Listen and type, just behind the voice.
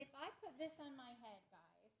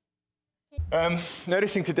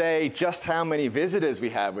Noticing today just how many visitors we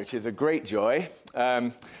have, which is a great joy.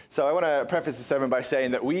 So I want to preface the sermon by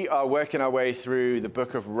saying that we are working our way through the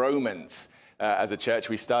book of Romans as a church.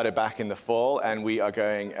 We started back in the fall, and we are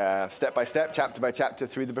going step by step, chapter by chapter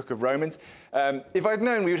through the book of Romans. If I'd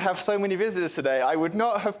known we would have so many visitors today, I would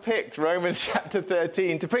not have picked Romans chapter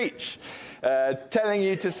 13 to preach. Telling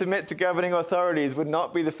you to submit to governing authorities would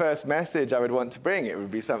not be the first message I would want to bring. It would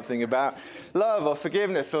be something about love or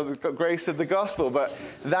forgiveness or the grace of the gospel. But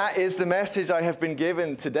that is the message I have been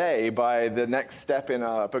given today by the next step in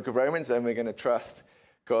our book of Romans, and we're going to trust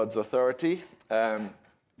God's authority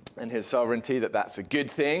and his sovereignty, that's a good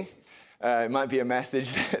thing. It might be a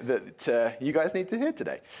message that you guys need to hear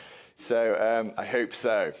today. So I hope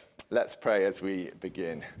so. Let's pray as we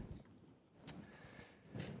begin.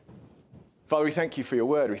 Father, we thank you for your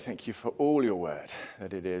word. We thank you for all your word,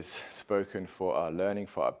 that it is spoken for our learning,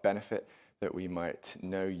 for our benefit, that we might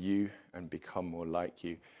know you and become more like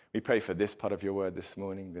you. We pray for this part of your word this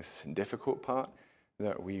morning, this difficult part,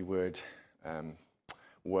 that we would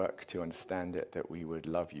work to understand it, that we would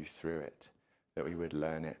love you through it, that we would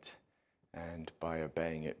learn it, and by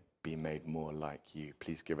obeying it, be made more like you.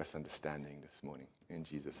 Please give us understanding this morning. In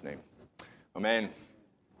Jesus' name. Amen.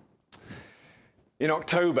 In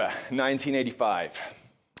October 1985,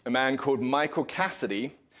 a man called Michael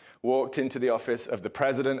Cassidy walked into the office of the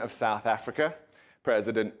President of South Africa,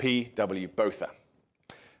 President P.W. Botha.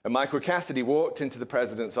 And Michael Cassidy walked into the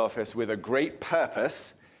President's office with a great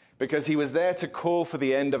purpose because he was there to call for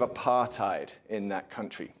the end of apartheid in that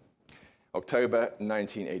country. October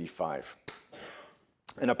 1985.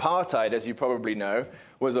 And apartheid, as you probably know,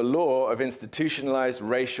 was a law of institutionalized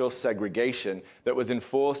racial segregation that was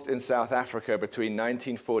enforced in South Africa between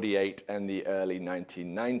 1948 and the early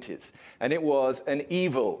 1990s. And it was an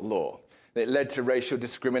evil law that led to racial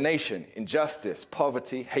discrimination, injustice,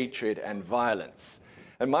 poverty, hatred, and violence.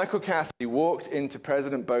 And Michael Cassidy walked into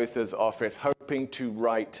President Botha's office hoping to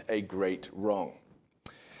right a great wrong.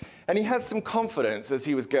 And he had some confidence as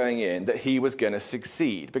he was going in that he was going to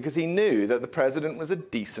succeed, because he knew that the president was a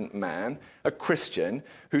decent man, a Christian,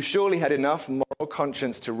 who surely had enough moral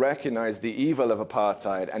conscience to recognize the evil of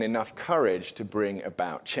apartheid and enough courage to bring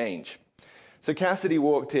about change. So Cassidy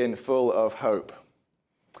walked in full of hope,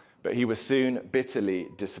 but he was soon bitterly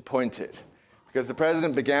disappointed, because the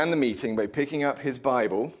president began the meeting by picking up his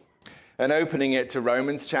Bible and opening it to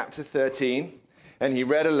Romans chapter 13. And he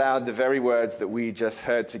read aloud the very words that we just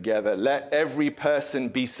heard together. Let every person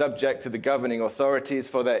be subject to the governing authorities,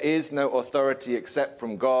 for there is no authority except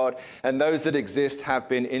from God, and those that exist have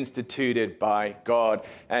been instituted by God.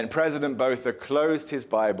 And President Botha closed his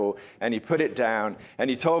Bible, and he put it down,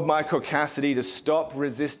 and he told Michael Cassidy to stop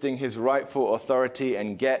resisting his rightful authority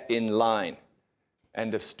and get in line.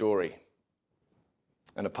 End of story.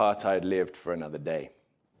 And apartheid lived for another day.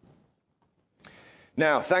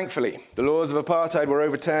 Now, thankfully, the laws of apartheid were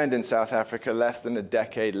overturned in South Africa less than a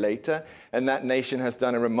decade later, and that nation has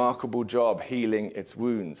done a remarkable job healing its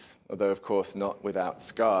wounds, although, of course, not without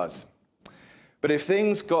scars. But if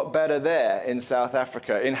things got better there in South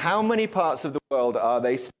Africa, in how many parts of the world are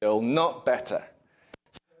they still not better?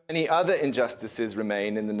 Many other injustices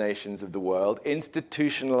remain in the nations of the world,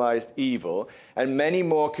 institutionalized evil, and many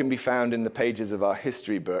more can be found in the pages of our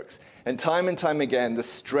history books. And time again, the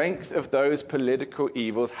strength of those political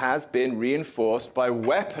evils has been reinforced by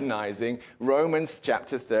weaponizing Romans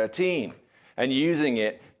chapter 13 and using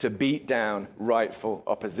it to beat down rightful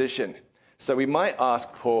opposition. So we might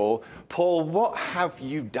ask Paul, what have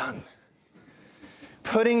you done?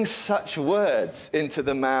 Putting such words into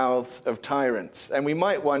the mouths of tyrants. And we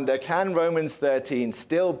might wonder, can Romans 13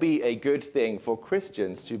 still be a good thing for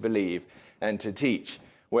Christians to believe and to teach?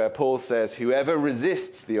 Where Paul says, whoever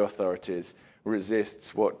resists the authorities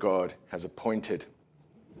resists what God has appointed.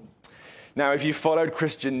 Now, if you've followed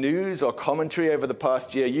Christian news or commentary over the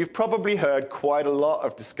past year, you've probably heard quite a lot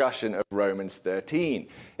of discussion of Romans 13.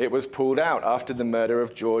 It was pulled out after the murder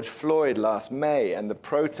of George Floyd last May and the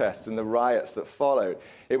protests and the riots that followed.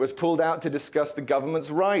 It was pulled out to discuss the government's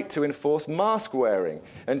right to enforce mask wearing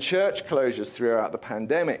and church closures throughout the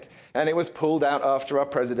pandemic. And it was pulled out after our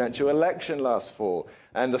presidential election last fall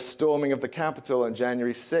and the storming of the Capitol on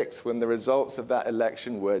January 6th, when the results of that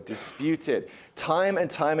election were disputed. Time and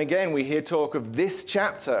time again, we hear talk of this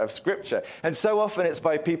chapter of Scripture, and so often it's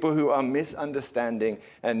by people who are misunderstanding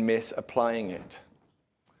and misapplying it.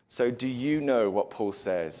 So do you know what Paul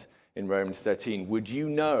says in Romans 13? Would you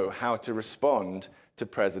know how to respond to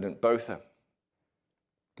President Botha?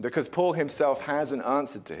 Because Paul himself has an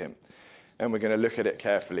answer to him, and we're going to look at it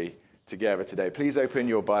carefully together today. Please open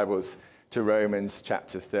your Bibles to Romans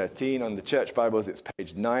chapter 13. On the church Bibles, it's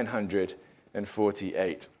page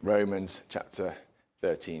 948. Romans chapter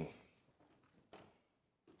 13.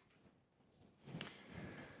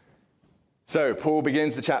 So, Paul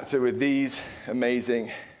begins the chapter with these amazing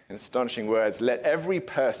and astonishing words. Let every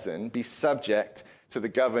person be subject to the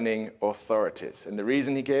governing authorities. And the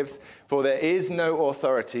reason he gives, for there is no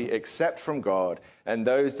authority except from God, and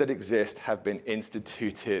those that exist have been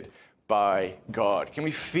instituted by God. Can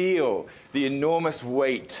we feel the enormous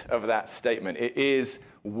weight of that statement? It is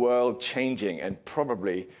world-changing and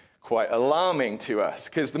probably quite alarming to us,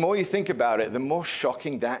 because the more you think about it, the more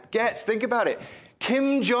shocking that gets. Think about it.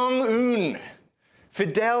 Kim Jong-un,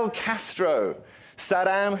 Fidel Castro,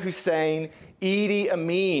 Saddam Hussein, Idi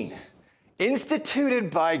Amin,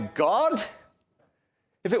 instituted by God?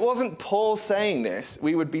 If it wasn't Paul saying this,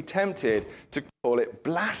 we would be tempted to call it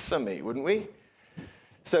blasphemy, wouldn't we?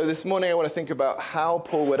 So this morning I want to think about how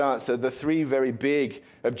Paul would answer the three very big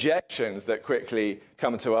objections that quickly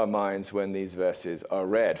come to our minds when these verses are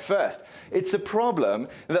read. First, it's a problem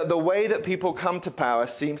that the way that people come to power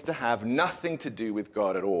seems to have nothing to do with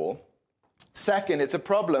God at all. Second, it's a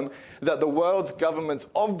problem that the world's governments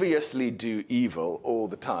obviously do evil all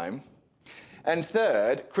the time. And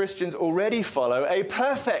third, Christians already follow a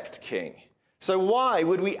perfect king. So why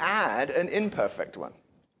would we add an imperfect one?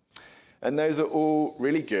 And those are all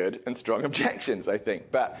really good and strong objections, I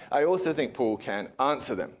think. But I also think Paul can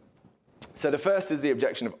answer them. So the first is the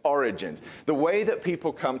objection of origins. The way that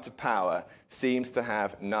people come to power seems to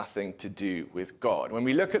have nothing to do with God. When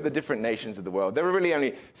we look at the different nations of the world, there are really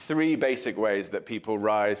only three basic ways that people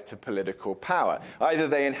rise to political power. Either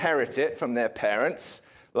they inherit it from their parents,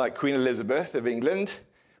 like Queen Elizabeth of England,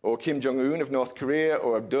 or Kim Jong-un of North Korea,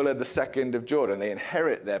 or Abdullah II of Jordan. They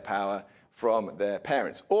inherit their power from their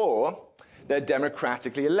parents. Or they're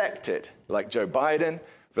democratically elected, like Joe Biden,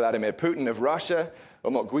 Vladimir Putin of Russia,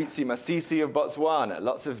 or Mokgweetsi Masisi of Botswana,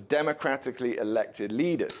 lots of democratically elected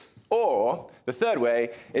leaders. Or the third way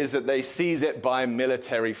is that they seize it by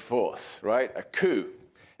military force, right? A coup.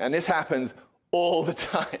 And this happens all the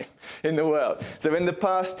time in the world. So in the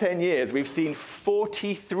past 10 years, we've seen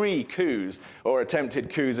 43 coups or attempted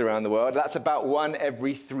coups around the world. That's about one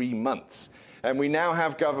every 3 months. And we now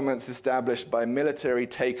have governments established by military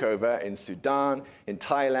takeover in Sudan, in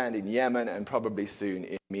Thailand, in Yemen, and probably soon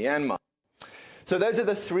in Myanmar. So those are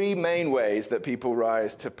the three main ways that people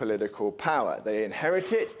rise to political power. They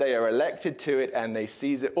inherit it, they are elected to it, and they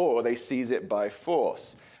seize it, or they seize it by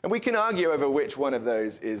force. And we can argue over which one of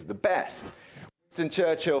those is the best. Winston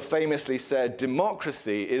Churchill famously said,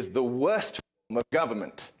 democracy is the worst form of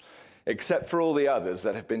government, except for all the others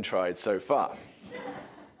that have been tried so far.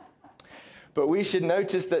 But we should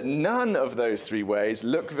notice that none of those three ways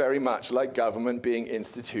look very much like government being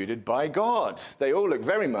instituted by God. They all look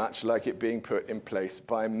very much like it being put in place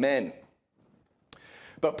by men.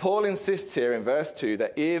 But Paul insists here in verse 2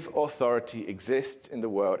 that if authority exists in the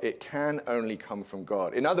world, it can only come from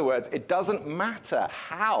God. In other words, it doesn't matter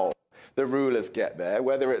how the rulers get there,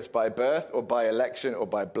 whether it's by birth or by election or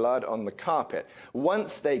by blood on the carpet.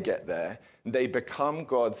 Once they get there, they become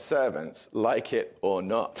God's servants, like it or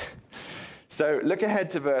not. So look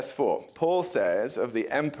ahead to verse 4. Paul says of the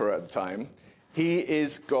emperor at the time, he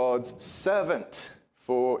is God's servant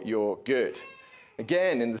for your good.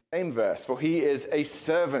 Again, in the same verse, for he is a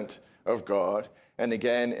servant of God. And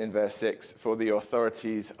again in verse 6, for the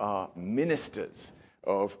authorities are ministers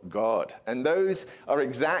of God. And those are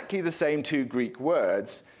exactly the same two Greek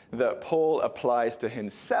words that Paul applies to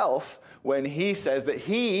himself when he says that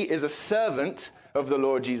he is a servant of the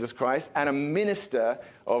Lord Jesus Christ and a minister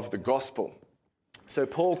of the gospel. So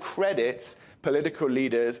Paul credits political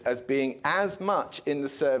leaders as being as much in the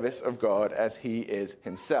service of God as he is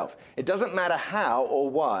himself. It doesn't matter how or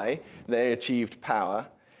why they achieved power.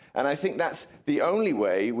 And I think that's the only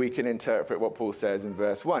way we can interpret what Paul says in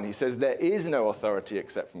verse 1. He says, there is no authority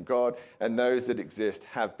except from God, and those that exist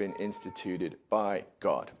have been instituted by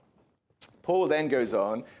God. Paul then goes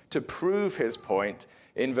on to prove his point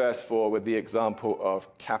in verse 4 with the example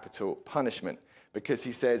of capital punishment, because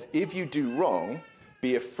he says, if you do wrong,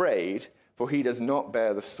 be afraid, for he does not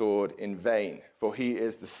bear the sword in vain, for he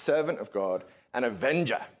is the servant of God, an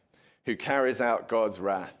avenger who carries out God's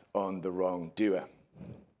wrath on the wrongdoer.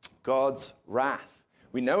 God's wrath.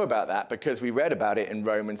 We know about that because we read about it in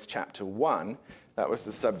Romans chapter 1. That was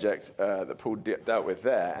the subject that Paul dealt with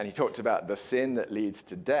there, and he talked about the sin that leads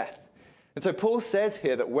to death. And so Paul says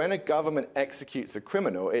here that when a government executes a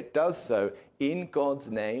criminal, it does so in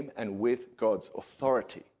God's name and with God's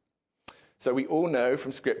authority. So we all know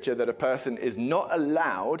from Scripture that a person is not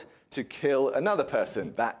allowed to kill another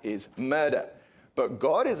person. That is murder. But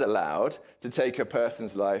God is allowed to take a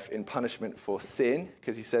person's life in punishment for sin,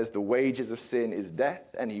 because he says the wages of sin is death,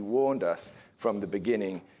 and he warned us from the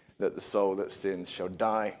beginning that the soul that sins shall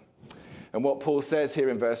die. And what Paul says here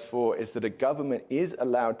in verse 4 is that a government is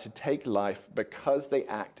allowed to take life because they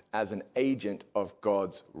act as an agent of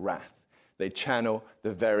God's wrath. They channel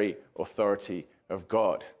the very authority of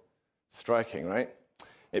God. Striking, right?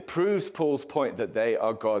 It proves Paul's point that they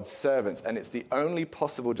are God's servants, and it's the only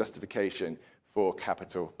possible justification for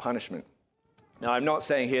capital punishment. Now, I'm not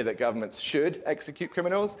saying here that governments should execute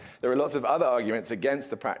criminals. There are lots of other arguments against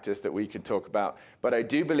the practice that we could talk about, but I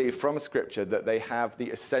do believe from Scripture that they have the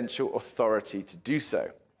essential authority to do so.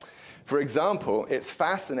 For example, it's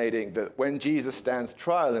fascinating that when Jesus stands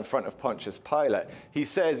trial in front of Pontius Pilate, he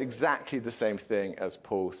says exactly the same thing as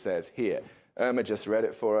Paul says here. Irma just read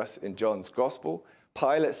it for us in John's Gospel.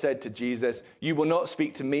 Pilate said to Jesus, "You will not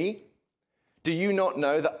speak to me? Do you not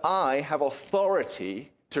know that I have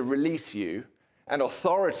authority to release you and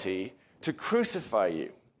authority to crucify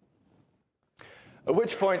you?" At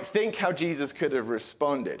which point, think how Jesus could have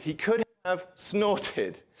responded. He could have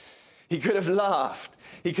snorted. He could have laughed.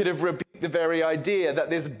 He could have rebuked the very idea that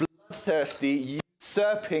this bloodthirsty,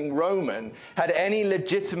 usurping Roman had any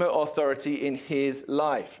legitimate authority in his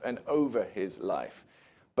life and over his life.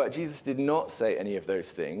 But Jesus did not say any of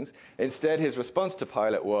those things. Instead, his response to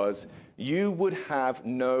Pilate was, "You would have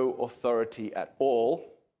no authority at all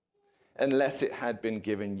unless it had been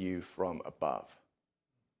given you from above."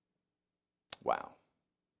 Wow.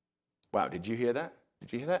 Wow, did you hear that?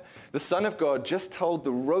 Did you hear that? The Son of God just told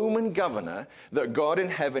the Roman governor that God in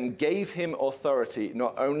heaven gave him authority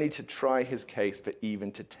not only to try his case, but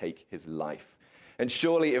even to take his life. And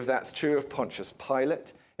surely if that's true of Pontius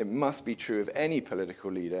Pilate, it must be true of any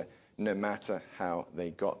political leader, no matter how they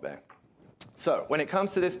got there. So when it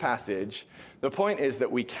comes to this passage, the point is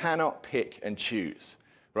that we cannot pick and choose,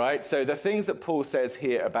 right? So the things that Paul says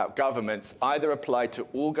here about governments either apply to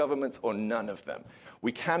all governments or none of them.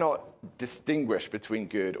 We cannot distinguish between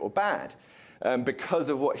good or bad because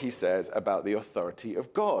of what he says about the authority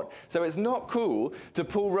of God. So it's not cool to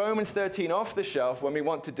pull Romans 13 off the shelf when we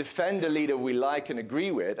want to defend a leader we like and agree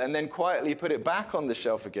with, and then quietly put it back on the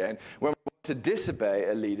shelf again when we want to disobey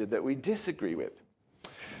a leader that we disagree with.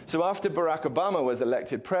 So after Barack Obama was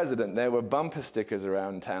elected president, there were bumper stickers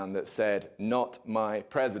around town that said, "Not my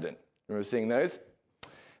president." Remember seeing those?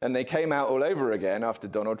 And they came out all over again after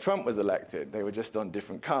Donald Trump was elected. They were just on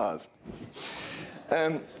different cars.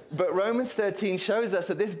 But Romans 13 shows us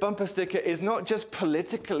that this bumper sticker is not just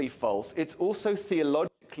politically false, it's also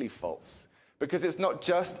theologically false. Because it's not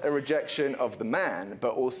just a rejection of the man,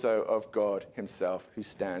 but also of God himself who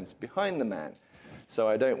stands behind the man. So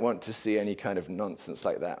I don't want to see any kind of nonsense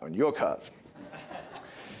like that on your cards.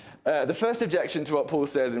 The first objection to what Paul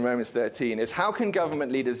says in Romans 13 is, how can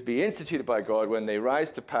government leaders be instituted by God when they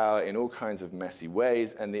rise to power in all kinds of messy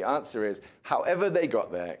ways? And the answer is, however they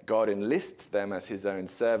got there, God enlists them as his own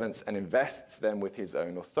servants and invests them with his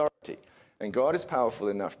own authority. And God is powerful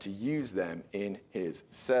enough to use them in his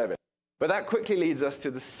service. But that quickly leads us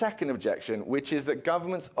to the second objection, which is that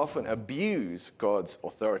governments often abuse God's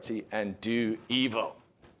authority and do evil.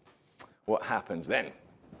 What happens then?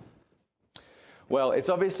 Well, it's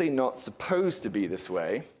obviously not supposed to be this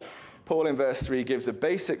way. Paul in verse 3 gives a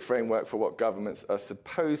basic framework for what governments are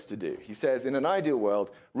supposed to do. He says, in an ideal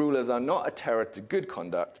world, rulers are not a terror to good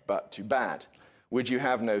conduct, but to bad. Would you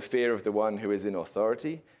have no fear of the one who is in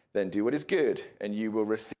authority? Then do what is good, and you will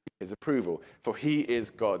receive his approval, for he is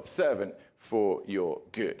God's servant for your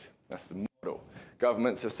good. That's the model.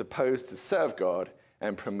 Governments are supposed to serve God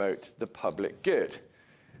and promote the public good.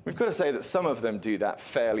 We've got to say that some of them do that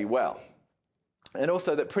fairly well. And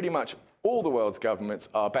also that pretty much all the world's governments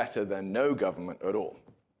are better than no government at all.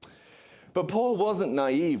 But Paul wasn't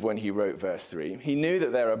naive when he wrote verse 3. He knew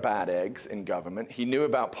that there are bad eggs in government. He knew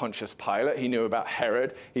about Pontius Pilate. He knew about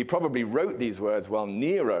Herod. He probably wrote these words while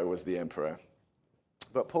Nero was the emperor.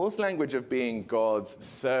 But Paul's language of being God's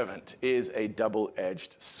servant is a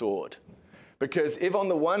double-edged sword. Because if on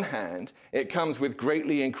the one hand, it comes with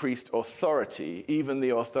greatly increased authority, even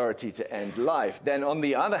the authority to end life, then on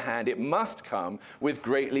the other hand, it must come with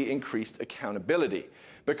greatly increased accountability.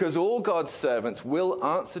 Because all God's servants will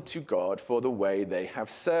answer to God for the way they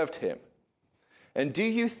have served him. And do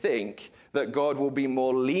you think that God will be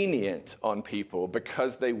more lenient on people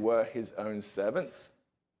because they were his own servants?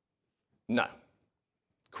 No.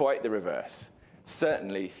 Quite the reverse.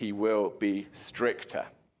 Certainly, he will be stricter.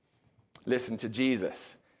 Listen to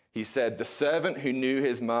Jesus. He said, the servant who knew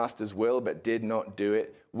his master's will but did not do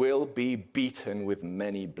it will be beaten with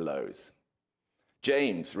many blows.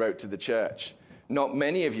 James wrote to the church, Not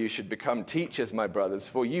many of you should become teachers, my brothers,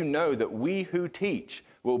 for you know that we who teach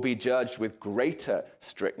will be judged with greater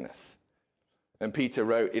strictness. And Peter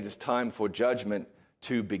wrote, it is time for judgment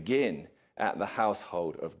to begin at the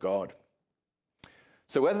household of God.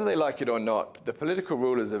 So whether they like it or not, the political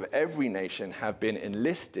rulers of every nation have been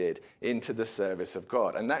enlisted into the service of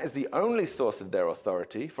God. And that is the only source of their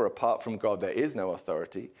authority, for apart from God, there is no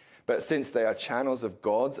authority. But since they are channels of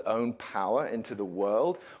God's own power into the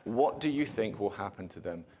world, what do you think will happen to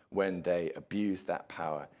them when they abuse that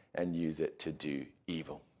power and use it to do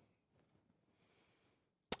evil?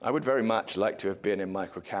 I would very much like to have been in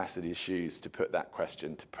Michael Cassidy's shoes to put that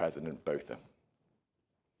question to President Botha.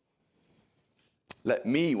 Let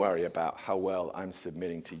me worry about how well I'm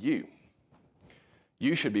submitting to you.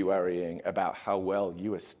 You should be worrying about how well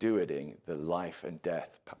you are stewarding the life and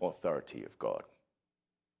death authority of God.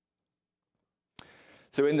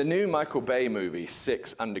 So in the new Michael Bay movie,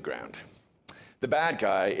 6 Underground, the bad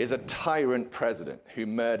guy is a tyrant president who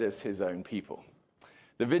murders his own people.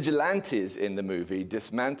 The vigilantes in the movie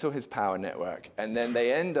dismantle his power network, and then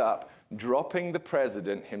they end up dropping the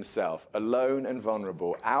president himself, alone and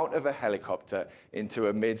vulnerable, out of a helicopter into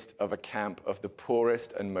the midst of a camp of the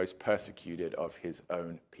poorest and most persecuted of his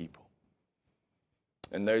own people.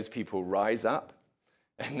 And those people rise up,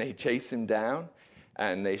 and they chase him down,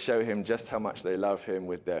 and they show him just how much they love him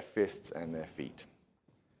with their fists and their feet.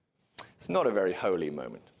 It's not a very holy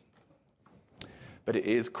moment, but it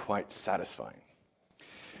is quite satisfying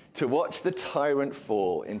to watch the tyrant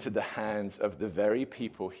fall into the hands of the very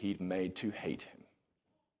people he'd made to hate him.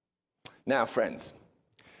 Now, friends,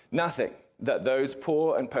 nothing that those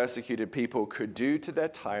poor and persecuted people could do to their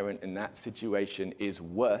tyrant in that situation is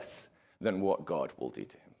worse than what God will do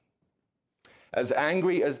to him. As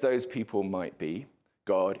angry as those people might be,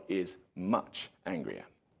 God is much angrier.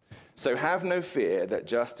 So have no fear that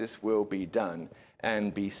justice will be done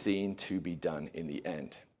and be seen to be done in the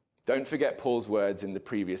end. Don't forget Paul's words in the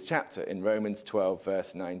previous chapter, in Romans 12,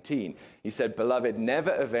 verse 19. He said, "Beloved,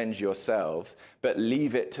 never avenge yourselves, but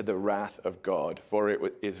leave it to the wrath of God. For it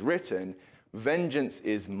is written, 'Vengeance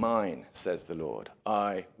is mine, says the Lord.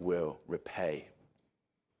 I will repay.'"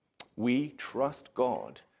 We trust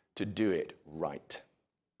God to do it right,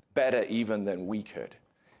 better even than we could.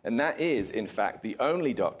 And that is, in fact, the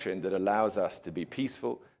only doctrine that allows us to be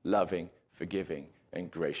peaceful, loving, forgiving,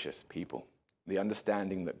 and gracious people. The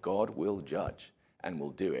understanding that God will judge and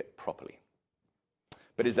will do it properly.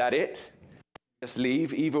 But is that it? Just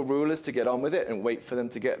leave evil rulers to get on with it and wait for them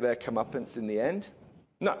to get their comeuppance in the end?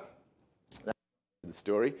 No. That's not the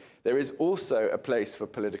story. There is also a place for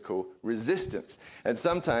political resistance, and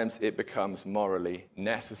sometimes it becomes morally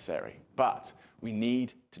necessary. But we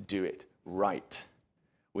need to do it right.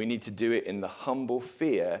 We need to do it in the humble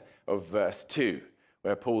fear of verse 2.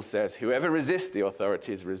 Where Paul says, whoever resists the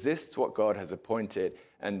authorities resists what God has appointed,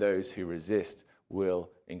 and those who resist will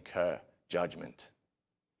incur judgment.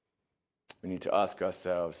 We need to ask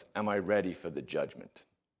ourselves, am I ready for the judgment?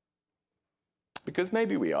 Because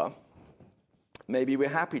maybe we are. Maybe we're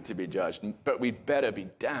happy to be judged, but we'd better be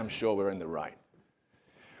damn sure we're in the right.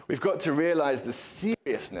 We've got to realize the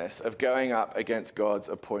seriousness of going up against God's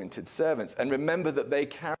appointed servants, and remember that they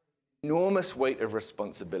carry enormous weight of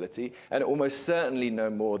responsibility and almost certainly know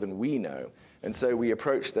more than we know. And so we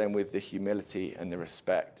approach them with the humility and the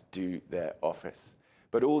respect due their office.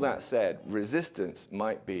 But all that said, resistance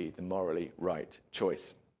might be the morally right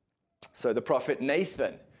choice. So the prophet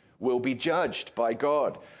Nathan will be judged by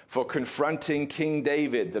God for confronting King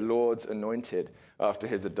David, the Lord's anointed, after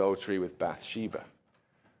his adultery with Bathsheba.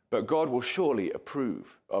 But God will surely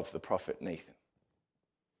approve of the prophet Nathan.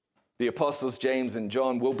 The apostles James and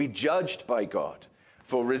John will be judged by God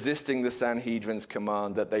for resisting the Sanhedrin's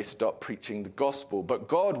command that they stop preaching the gospel. But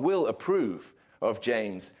God will approve of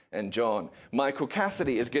James and John. Michael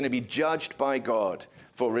Cassidy is going to be judged by God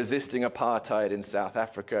for resisting apartheid in South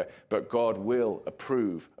Africa, but God will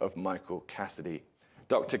approve of Michael Cassidy.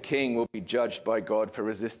 Dr. King will be judged by God for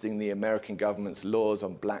resisting the American government's laws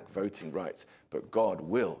on black voting rights, but God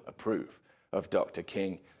will approve of Dr.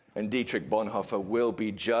 King. And Dietrich Bonhoeffer will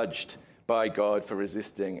be judged by God for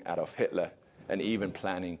resisting Adolf Hitler and even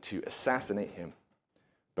planning to assassinate him.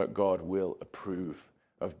 But God will approve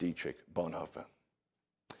of Dietrich Bonhoeffer.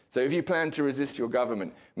 So if you plan to resist your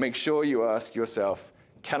government, make sure you ask yourself,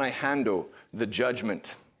 can I handle the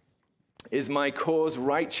judgment? Is my cause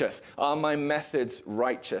righteous? Are my methods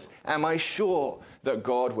righteous? Am I sure that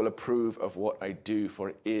God will approve of what I do? For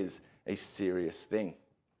it is a serious thing.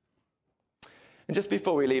 And just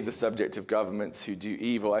before we leave the subject of governments who do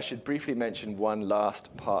evil, I should briefly mention one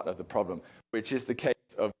last part of the problem, which is the case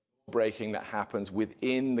of breaking that happens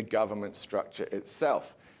within the government structure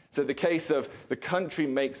itself. So the case of the country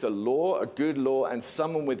makes a law, a good law, and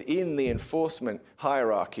someone within the enforcement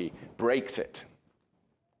hierarchy breaks it.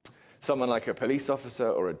 Someone like a police officer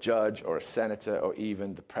or a judge or a senator or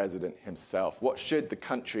even the president himself. What should the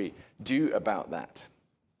country do about that?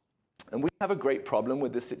 And we have a great problem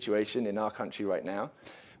with this situation in our country right now,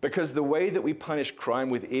 because the way that we punish crime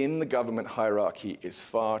within the government hierarchy is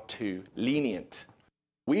far too lenient.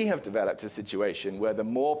 We have developed a situation where the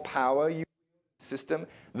more power you have in the system,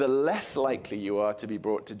 the less likely you are to be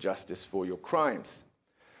brought to justice for your crimes.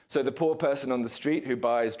 So the poor person on the street who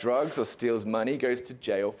buys drugs or steals money goes to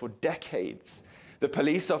jail for decades. The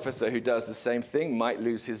police officer who does the same thing might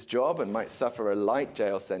lose his job and might suffer a light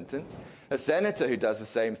jail sentence. A senator who does the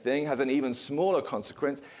same thing has an even smaller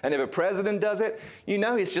consequence. And if a president does it, you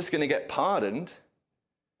know he's just going to get pardoned.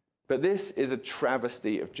 But this is a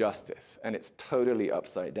travesty of justice, and it's totally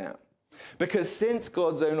upside down. Because since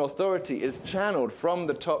God's own authority is channeled from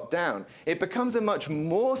the top down, it becomes a much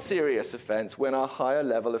more serious offense when our higher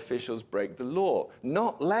level officials break the law,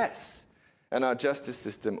 not less. And our justice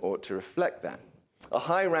system ought to reflect that. A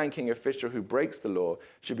high-ranking official who breaks the law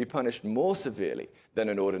should be punished more severely than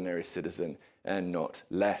an ordinary citizen, and not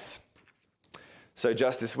less. So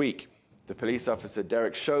just this week, the police officer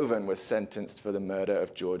Derek Chauvin was sentenced for the murder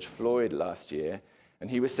of George Floyd last year, and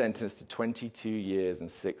he was sentenced to 22 years and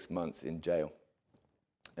 6 months in jail.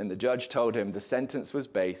 And the judge told him the sentence was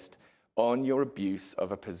based on your abuse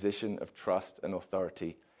of a position of trust and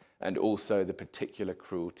authority, and also the particular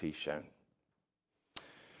cruelty shown.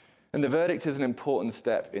 And the verdict is an important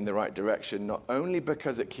step in the right direction, not only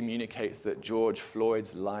because it communicates that George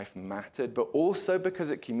Floyd's life mattered, but also because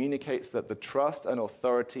it communicates that the trust and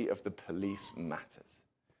authority of the police matters.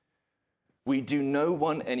 We do no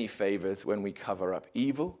one any favors when we cover up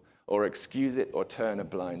evil or excuse it or turn a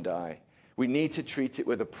blind eye. We need to treat it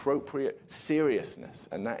with appropriate seriousness,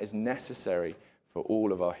 and that is necessary for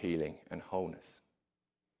all of our healing and wholeness.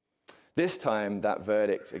 This time, that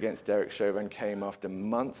verdict against Derek Chauvin came after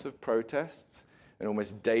months of protests and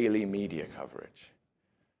almost daily media coverage.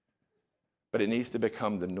 But it needs to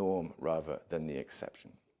become the norm rather than the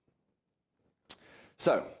exception.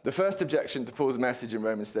 So, the first objection to Paul's message in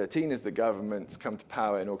Romans 13 is that governments come to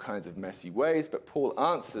power in all kinds of messy ways, but Paul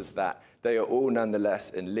answers that they are all nonetheless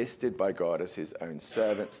enlisted by God as his own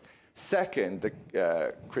servants. Second,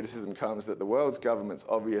 the criticism comes that the world's governments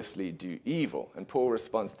obviously do evil, and Paul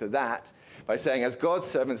responds to that by saying, as God's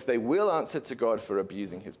servants, they will answer to God for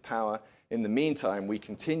abusing his power. In the meantime, we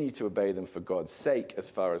continue to obey them for God's sake as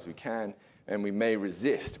far as we can, and we may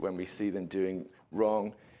resist when we see them doing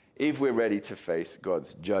wrong, if we're ready to face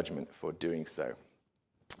God's judgment for doing so.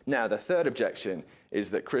 Now, the third objection is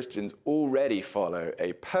that Christians already follow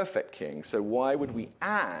a perfect king, so why would we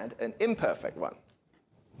add an imperfect one?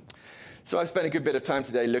 So I've spent a good bit of time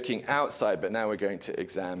today looking outside, but now we're going to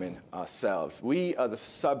examine ourselves. We are the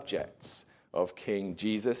subjects of King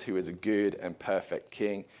Jesus, who is a good and perfect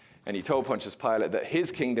king. And he told Pontius Pilate that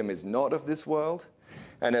his kingdom is not of this world.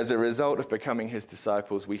 And as a result of becoming his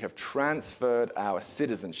disciples, we have transferred our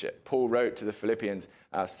citizenship. Paul wrote to the Philippians,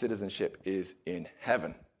 our citizenship is in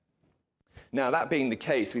heaven. Now, that being the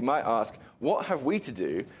case, we might ask, what have we to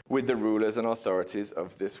do with the rulers and authorities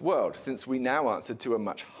of this world, since we now answer to a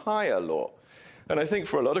much higher law? And I think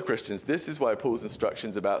for a lot of Christians, this is why Paul's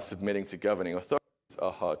instructions about submitting to governing authorities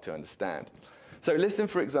are hard to understand. So listen,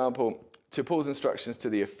 for example, to Paul's instructions to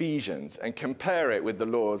the Ephesians and compare it with the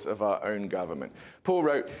laws of our own government. Paul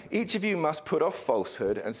wrote, each of you must put off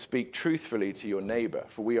falsehood and speak truthfully to your neighbor,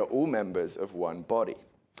 for we are all members of one body.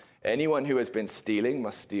 Anyone who has been stealing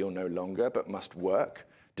must steal no longer, but must work,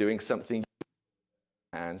 doing something with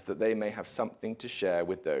their hands, that they may have something to share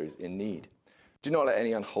with those in need. Do not let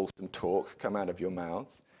any unwholesome talk come out of your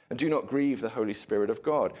mouths, and do not grieve the Holy Spirit of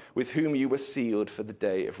God, with whom you were sealed for the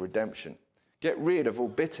day of redemption. Get rid of all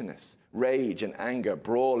bitterness, rage and anger,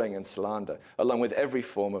 brawling and slander, along with every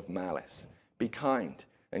form of malice. Be kind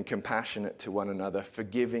and compassionate to one another,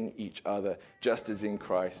 forgiving each other, just as in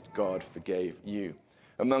Christ God forgave you.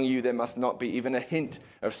 Among you there must not be even a hint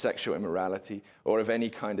of sexual immorality, or of any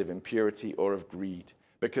kind of impurity, or of greed,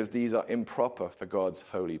 because these are improper for God's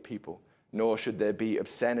holy people. Nor should there be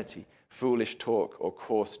obscenity, foolish talk, or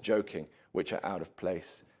coarse joking, which are out of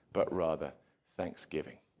place, but rather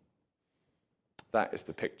thanksgiving. That is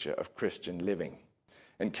the picture of Christian living.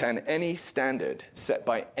 And can any standard set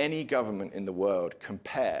by any government in the world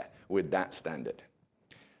compare with that standard?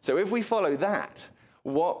 So if we follow that,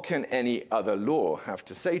 what can any other law have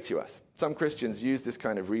to say to us? Some Christians use this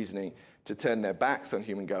kind of reasoning to turn their backs on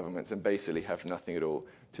human governments and basically have nothing at all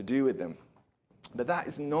to do with them. But that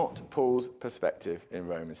is not Paul's perspective in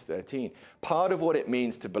Romans 13. Part of what it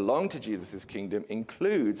means to belong to Jesus' kingdom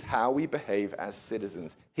includes how we behave as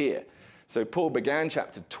citizens here. So Paul began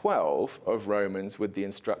chapter 12 of Romans with the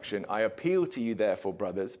instruction, I appeal to you therefore,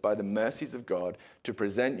 brothers, by the mercies of God, to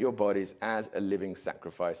present your bodies as a living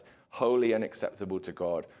sacrifice, holy and acceptable to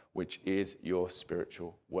God, which is your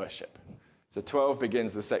spiritual worship. So 12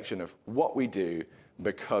 begins the section of what we do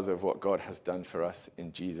because of what God has done for us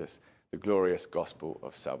in Jesus, the glorious gospel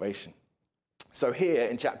of salvation. So here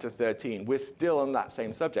in chapter 13, we're still on that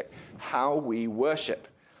same subject, how we worship.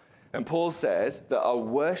 And Paul says that our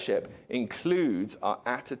worship includes our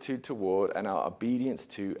attitude toward and our obedience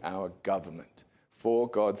to our government, for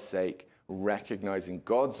God's sake, recognizing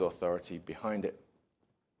God's authority behind it.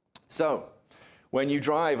 So, when you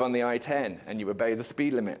drive on the I-10 and you obey the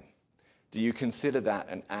speed limit, do you consider that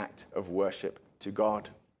an act of worship to God?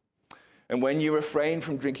 And when you refrain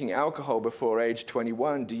from drinking alcohol before age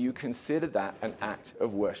 21, do you consider that an act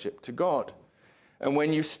of worship to God? And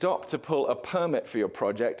when you stop to pull a permit for your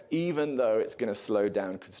project, even though it's going to slow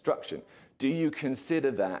down construction, do you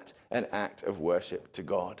consider that an act of worship to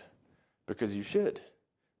God? Because you should,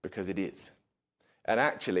 because it is. And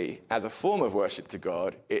actually, as a form of worship to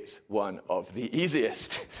God, it's one of the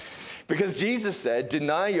easiest. Because Jesus said,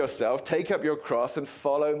 deny yourself, take up your cross and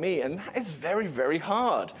follow me. And that is very, very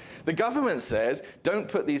hard. The government says, don't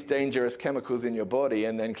put these dangerous chemicals in your body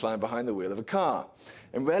and then climb behind the wheel of a car.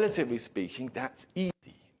 And relatively speaking, that's easy.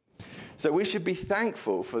 So we should be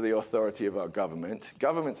thankful for the authority of our government.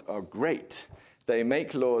 Governments are great. They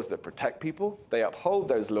make laws that protect people. They uphold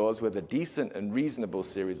those laws with a decent and reasonable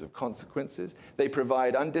series of consequences. They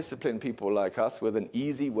provide undisciplined people like us with an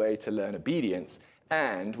easy way to learn obedience.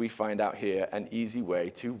 And we find out here an easy way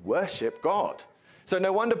to worship God. So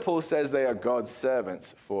no wonder Paul says they are God's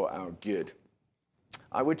servants for our good.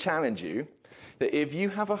 I would challenge you that if you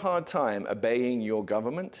have a hard time obeying your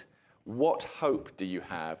government, what hope do you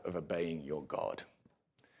have of obeying your God?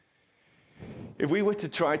 If we were to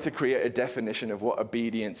try to create a definition of what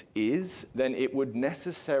obedience is, then it would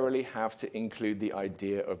necessarily have to include the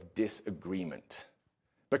idea of disagreement.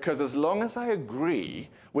 Because as long as I agree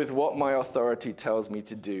with what my authority tells me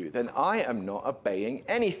to do, then I am not obeying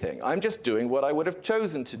anything. I'm just doing what I would have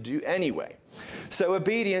chosen to do anyway. So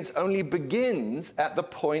obedience only begins at the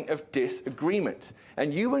point of disagreement.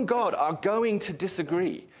 And you and God are going to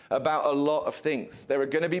disagree about a lot of things. There are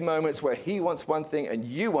going to be moments where he wants one thing and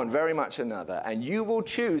you want very much another. And you will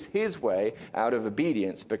choose his way out of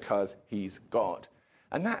obedience because he's God.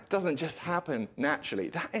 And that doesn't just happen naturally.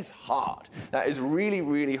 That is hard. That is really,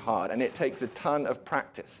 really hard. And it takes a ton of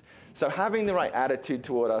practice. So having the right attitude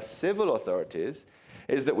toward our civil authorities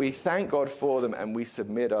is that we thank God for them and we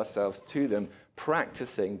submit ourselves to them,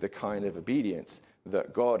 practicing the kind of obedience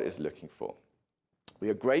that God is looking for. We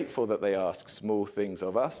are grateful that they ask small things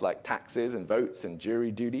of us, like taxes and votes and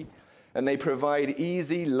jury duty. And they provide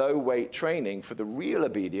easy, low-weight training for the real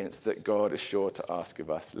obedience that God is sure to ask of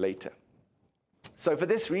us later. So for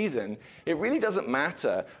this reason, it really doesn't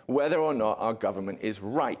matter whether or not our government is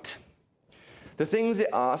right. The things it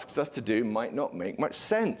asks us to do might not make much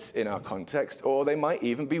sense in our context, or they might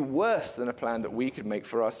even be worse than a plan that we could make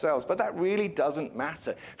for ourselves. But that really doesn't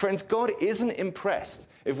matter. Friends, God isn't impressed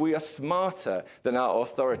if we are smarter than our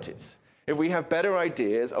authorities, if we have better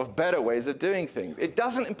ideas of better ways of doing things. It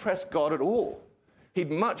doesn't impress God at all. He'd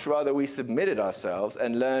much rather we submitted ourselves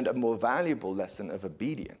and learned a more valuable lesson of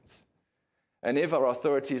obedience. And if our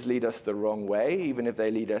authorities lead us the wrong way, even if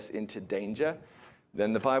they lead us into danger,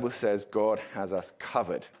 then the Bible says God has us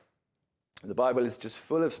covered. The Bible is just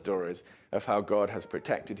full of stories of how God has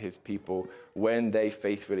protected his people when they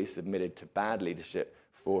faithfully submitted to bad leadership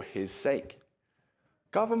for his sake.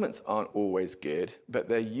 Governments aren't always good, but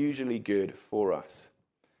they're usually good for us.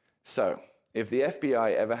 So, if the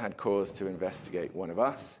FBI ever had cause to investigate one of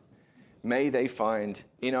us, may they find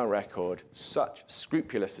in our record such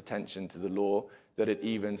scrupulous attention to the law that it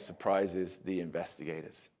even surprises the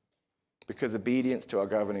investigators. Because obedience to our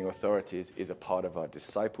governing authorities is a part of our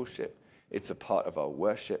discipleship, it's a part of our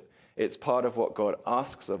worship, it's part of what God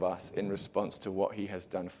asks of us in response to what he has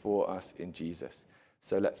done for us in Jesus.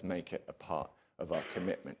 So let's make it a part of our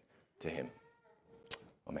commitment to him.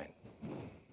 Amen.